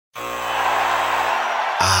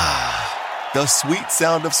The sweet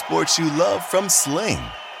sound of sports you love from Sling.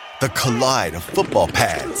 The collide of football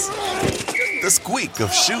pads. The squeak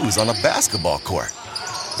of shoes on a basketball court.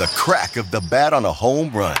 The crack of the bat on a home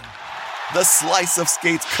run. The slice of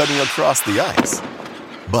skates cutting across the ice.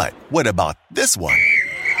 But what about this one?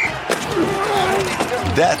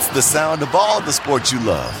 That's the sound of all the sports you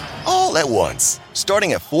love, all at once.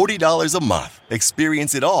 Starting at $40 a month.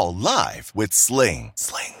 Experience it all live with Sling.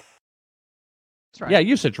 Sling. That's right. Yeah,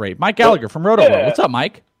 usage rate. Mike Gallagher from Roto World. What's up,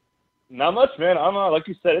 Mike? Not much, man. I'm like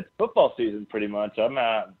you said, it's football season pretty much. I'm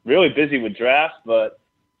really busy with drafts, but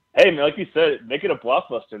hey, man, like you said, make it a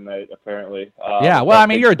blockbuster night. Apparently. Yeah. Well, I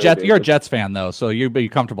mean, you're a Jets fan though, so you'd be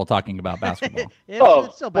comfortable talking about basketball.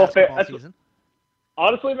 It's still basketball season.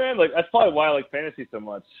 Honestly, man, like that's probably why I like fantasy so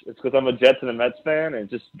much. It's because I'm a Jets and a Mets fan, and it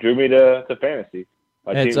just drew me to fantasy.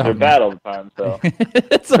 My teams are bad all the time, so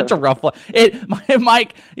it's such a rough one.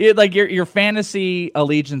 Mike, like your fantasy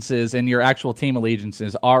allegiances and your actual team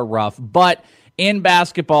allegiances are rough, but in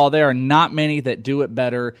basketball, there are not many that do it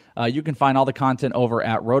better. You can find all the content over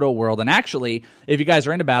at Roto World, and actually, if you guys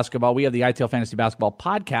are into basketball, we have the ITL Fantasy Basketball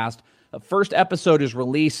podcast. First episode is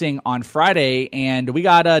releasing on Friday, and we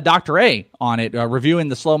got Dr. A on it reviewing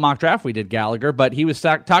the slow mock draft we did, Gallagher. But he was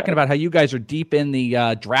talking about how you guys are deep in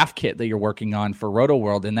the draft kit that you're working on for Roto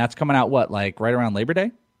World, and that's coming out, right around Labor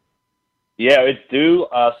Day? Yeah, it's due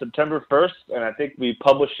September 1st, and I think we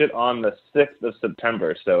published it on the 6th of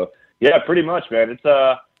September. So, yeah, pretty much, man. It's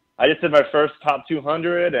I just did my first top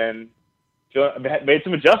 200 and made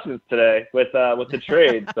some adjustments today with the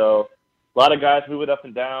trade, so... A lot of guys moving up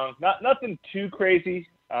and down. Nothing too crazy,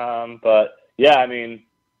 but yeah, I mean,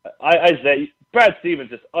 Brad Stevens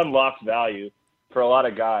just unlocks value for a lot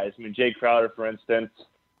of guys. I mean, Jay Crowder, for instance,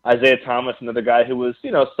 Isaiah Thomas, another guy who was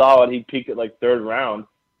solid. He peaked at like third round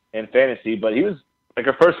in fantasy, but he was like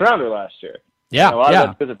a first rounder last year. Yeah, a lot of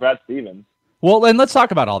that's because of Brad Stevens. Well, then let's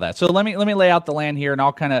talk about all that. So let me lay out the land here, and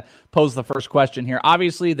I'll kind of pose the first question here.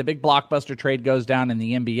 Obviously, the big blockbuster trade goes down in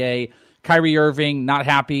the NBA. Kyrie Irving, not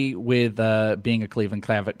happy with being a Cleveland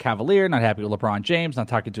Cavalier, not happy with LeBron James, not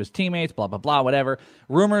talking to his teammates, blah, blah, blah, whatever.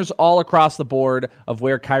 Rumors all across the board of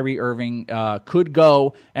where Kyrie Irving could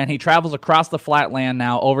go, and he travels across the flatland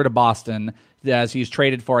now over to Boston as he's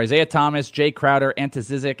traded for Isaiah Thomas, Jay Crowder, Ante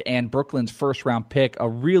Zizic, and Brooklyn's first-round pick, a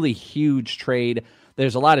really huge trade.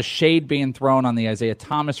 There's a lot of shade being thrown on the Isaiah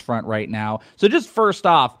Thomas front right now. So just first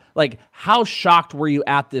off, how shocked were you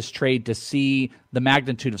at this trade to see the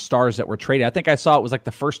magnitude of stars that were traded? I think I saw it was like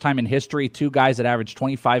the first time in history 2 guys that averaged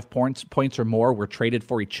 25 points or more were traded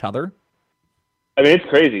for each other. I mean, it's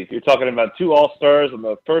crazy. You're talking about 2 All-Stars on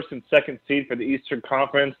the first and second seed for the Eastern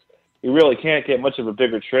Conference. You really can't get much of a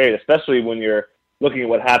bigger trade, especially when you're looking at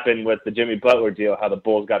what happened with the Jimmy Butler deal, how the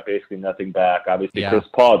Bulls got basically nothing back. Obviously, Chris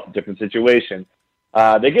Paul, it's a different situation.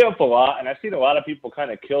 They gave up a lot, and I've seen a lot of people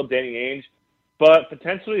kind of kill Danny Ainge. But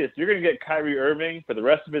potentially, if you're going to get Kyrie Irving for the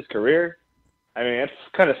rest of his career, I mean, it's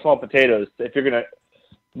kind of small potatoes. If you're going to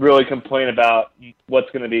really complain about what's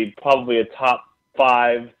going to be probably a top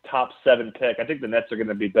 5, top 7 pick, I think the Nets are going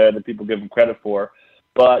to be better than people give them credit for.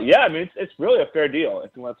 But, yeah, I mean, it's really a fair deal if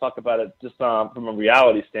you want to talk about it just from a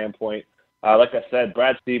reality standpoint. Like I said,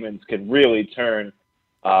 Brad Stevens can really turn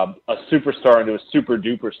a superstar into a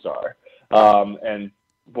super-duper star. And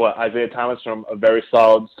Isaiah Thomas from a very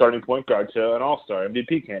solid starting point guard to an all-star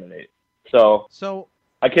MVP candidate. So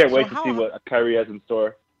I can't wait to see what Kyrie has in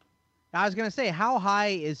store. I was going to say, how high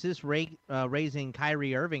is this raising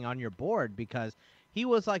Kyrie Irving on your board? Because he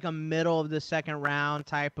was like a middle of the second round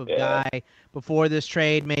type of guy before this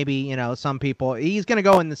trade. Maybe, some people, he's going to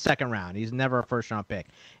go in the second round. He's never a first-round pick.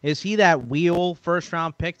 Is he that wheel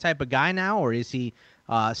first-round pick type of guy now, or is he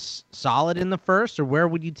solid in the first, or where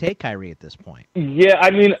would you take Kyrie at this point? Yeah,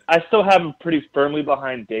 I mean, I still have him pretty firmly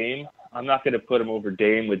behind Dame. I'm not going to put him over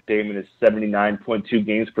Dame with Dame in his 79.2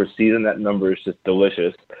 games per season. That number is just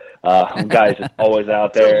delicious. Guy's just always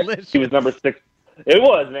out there. Delicious. He was number 6. It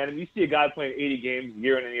was, man. If you see a guy playing 80 games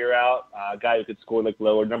year in and year out, a guy who could score like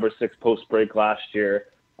lower, number 6 post-break last year,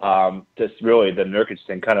 just really the Nurkic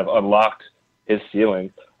thing kind of unlocked his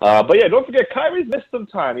ceiling. But, yeah, don't forget, Kyrie's missed some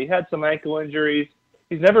time. He had some ankle injuries.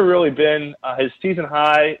 He's never really been his season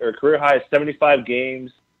high or career high is 75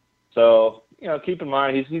 games. So, keep in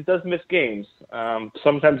mind, he does miss games.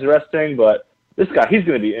 Sometimes resting, but this guy, he's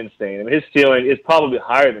going to be insane. I mean, his ceiling is probably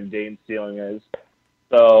higher than Dame's ceiling is.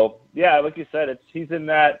 So, yeah, like you said, he's in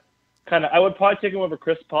that kind of – I would probably take him over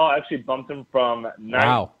Chris Paul. I actually bumped him from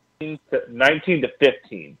 19 to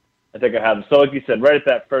 15. I think I have him. So, like you said, right at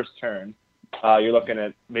that first turn, you're looking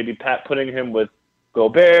at maybe putting him with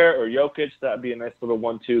Gobert or Jokic. That would be a nice little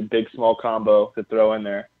 1-2 big small combo to throw in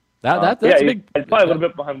there. That's big. He's probably a little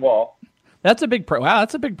bit behind Wall. That's a big wow.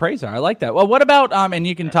 That's a big praise there. I like that. Well, what about and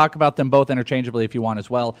you can talk about them both interchangeably if you want as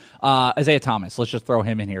well. Isaiah Thomas. Let's just throw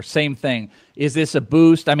him in here. Same thing. Is this a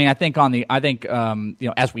boost? I mean, I think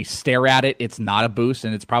as we stare at it, it's not a boost,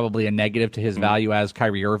 and it's probably a negative to his value as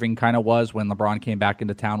Kyrie Irving kind of was when LeBron came back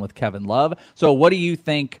into town with Kevin Love. So, what do you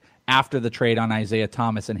think after the trade on Isaiah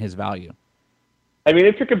Thomas and his value? I mean,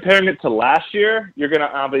 if you're comparing it to last year, you're going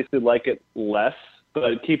to obviously like it less.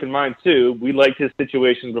 But keep in mind, too, we liked his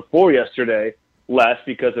situation before yesterday less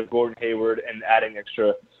because of Gordon Hayward and adding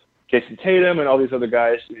extra Jason Tatum and all these other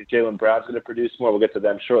guys. Jaylen Brown's going to produce more. We'll get to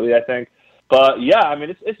them shortly, I think. But, yeah, I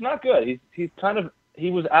mean, it's not good.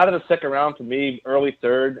 He was out of the second round for me, early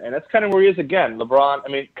third, and that's kind of where he is again. LeBron, I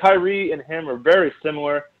mean, Kyrie and him are very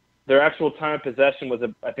similar. Their actual time of possession was,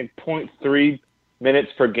 I think, 0.3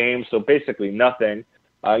 minutes per game, so basically nothing.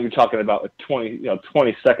 You're talking about 20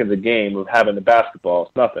 seconds a game of having the basketball.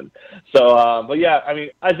 It's nothing. So, but yeah, I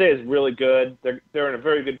mean, Isaiah is really good. They're in a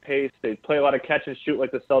very good pace. They play a lot of catch and shoot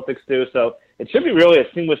like the Celtics do. So it should be really a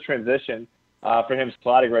seamless transition for him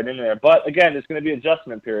sliding right in there. But again, it's going to be an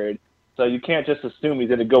adjustment period. So you can't just assume he's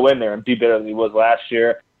going to go in there and be better than he was last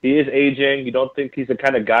year. He is aging. You don't think he's the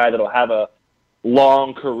kind of guy that'll have a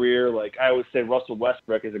long career. Like I always say, Russell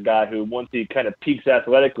Westbrook is a guy who, once he kind of peaks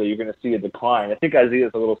athletically, you're going to see a decline. I think Isaiah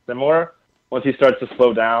is a little similar. Once he starts to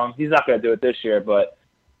slow down, he's not going to do it this year. But,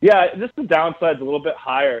 yeah, just the downside's a little bit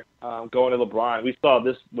higher going to LeBron. We saw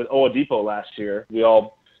this with Oladipo last year. We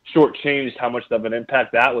all shortchanged how much of an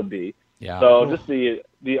impact that would be. Yeah. So just the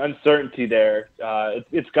uncertainty there,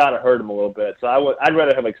 it's got to hurt him a little bit. So I'd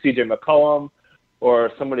rather have like C.J. McCollum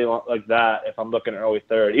or somebody like that if I'm looking at early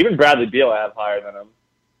third. Even Bradley Beal I have higher than him.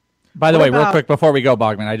 By the way, real quick, before we go,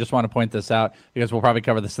 Bogman, I just want to point this out because we'll probably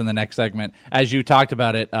cover this in the next segment. As you talked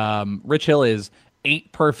about it, Rich Hill is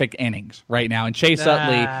 8 perfect innings right now, and Chase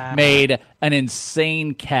Utley made an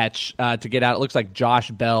insane catch to get out. It looks like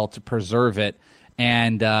Josh Bell to preserve it,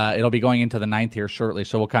 and it'll be going into the 9th here shortly,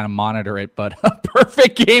 so we'll kind of monitor it. But a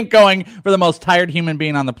perfect game going for the most tired human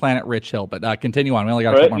being on the planet, Rich Hill. But continue on. We only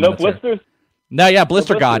got a couple more minutes blisters? Here. No, yeah,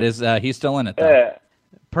 Blister God is he's still in it, though. Yeah.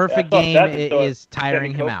 Perfect game is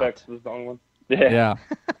tiring him out. Was the only one. Yeah.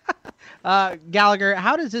 Gallagher,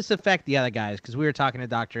 how does this affect the other guys? Because we were talking to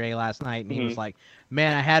Dr. A last night, and he was like,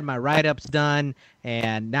 man, I had my write-ups done,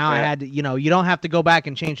 and now I had to, you don't have to go back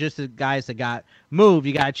and change just the guys that got moved.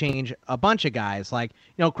 You got to change a bunch of guys. Like,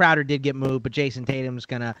 Crowder did get moved, but Jason Tatum's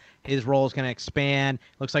his role is going to expand.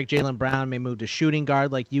 Looks like Jaylen Brown may move to shooting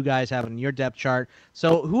guard like you guys have in your depth chart.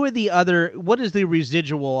 So what is the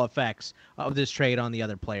residual effects of this trade on the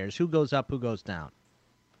other players? Who goes up, who goes down?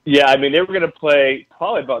 Yeah, I mean, they were going to play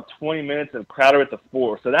probably about 20 minutes of Crowder at the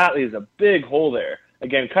 4, so that leaves a big hole there.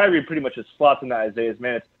 Again, Kyrie pretty much just slots into Isaiah's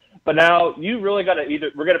minutes. But now you really got to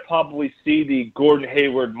we're going to probably see the Gordon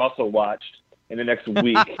Hayward muscle watched in the next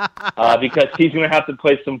week because he's going to have to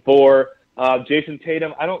play some 4. Jason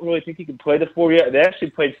Tatum, I don't really think he can play the 4 yet. They actually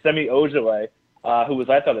played Semi Ojeleye, who was,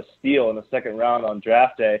 I thought, a steal in the second round on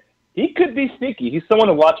draft day. He could be sneaky. He's someone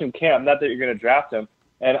to watch in camp, not that you're going to draft him.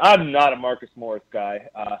 And I'm not a Marcus Morris guy,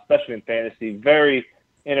 especially in fantasy. Very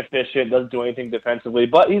inefficient, doesn't do anything defensively.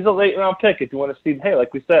 But he's a late-round pick if you want to see, hey,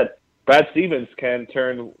 like we said, Brad Stevens can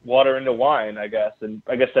turn water into wine, I guess. And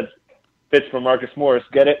I guess that fits for Marcus Morris.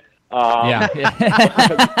 Get it? Yeah.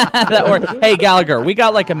 Hey, Gallagher, we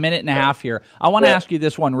got like a minute and a half here. I want to ask you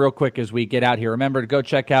this one real quick as we get out here. Remember to go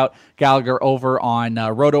check out Gallagher over on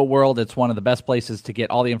Roto World. It's one of the best places to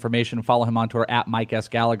get all the information. Follow him on Twitter at Mike S.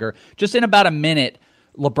 Gallagher. Just in about a minute,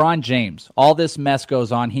 LeBron James, all this mess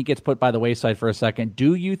goes on. He gets put by the wayside for a second.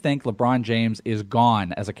 Do you think LeBron James is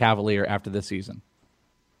gone as a Cavalier after this season?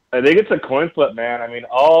 I think it's a coin flip, man. I mean,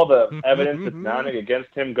 all the evidence that's mounting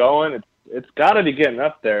against him going, it's got to be getting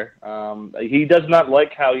up there. He does not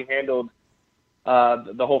like how he handled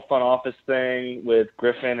the whole front office thing with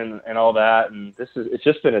Griffin and all that, and it's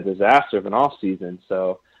just been a disaster of an off season.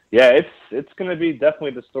 So yeah, it's going to be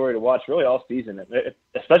definitely the story to watch really all season,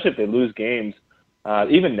 especially if they lose games.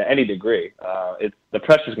 Even to any degree, the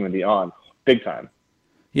pressure's going to be on big time.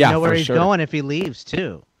 Yeah, you know where he's going if he leaves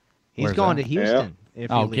too. He's going to Houston. Yeah.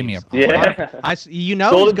 If he leaves. Give me a Golden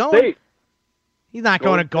he's going. State. He's not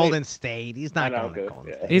going to Golden State. He's not going to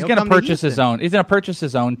Golden State. He's going to purchase his own. He's going to purchase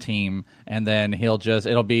his own team, and then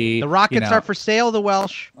it'll be the Rockets are for sale. The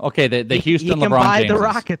Welsh. Okay, the Houston he can LeBron buy James. the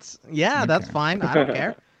Rockets. Yeah, that's fine. I don't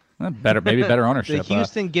care. Maybe better ownership. The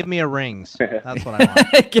Houston, give me a rings. That's what I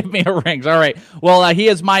want. Give me a rings. All right. Well, he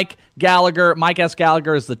is Mike Gallagher. Mike S.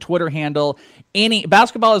 Gallagher is the Twitter handle.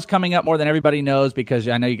 Basketball is coming up more than everybody knows because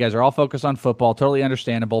I know you guys are all focused on football. Totally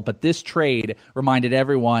understandable. But this trade reminded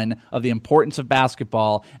everyone of the importance of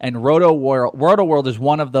basketball. And Roto World is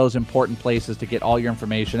one of those important places to get all your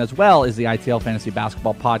information, as well as the ITL Fantasy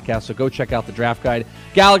Basketball Podcast. So go check out the draft guide.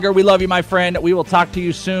 Gallagher, we love you, my friend. We will talk to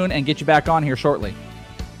you soon and get you back on here shortly.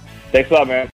 Thanks a lot, man.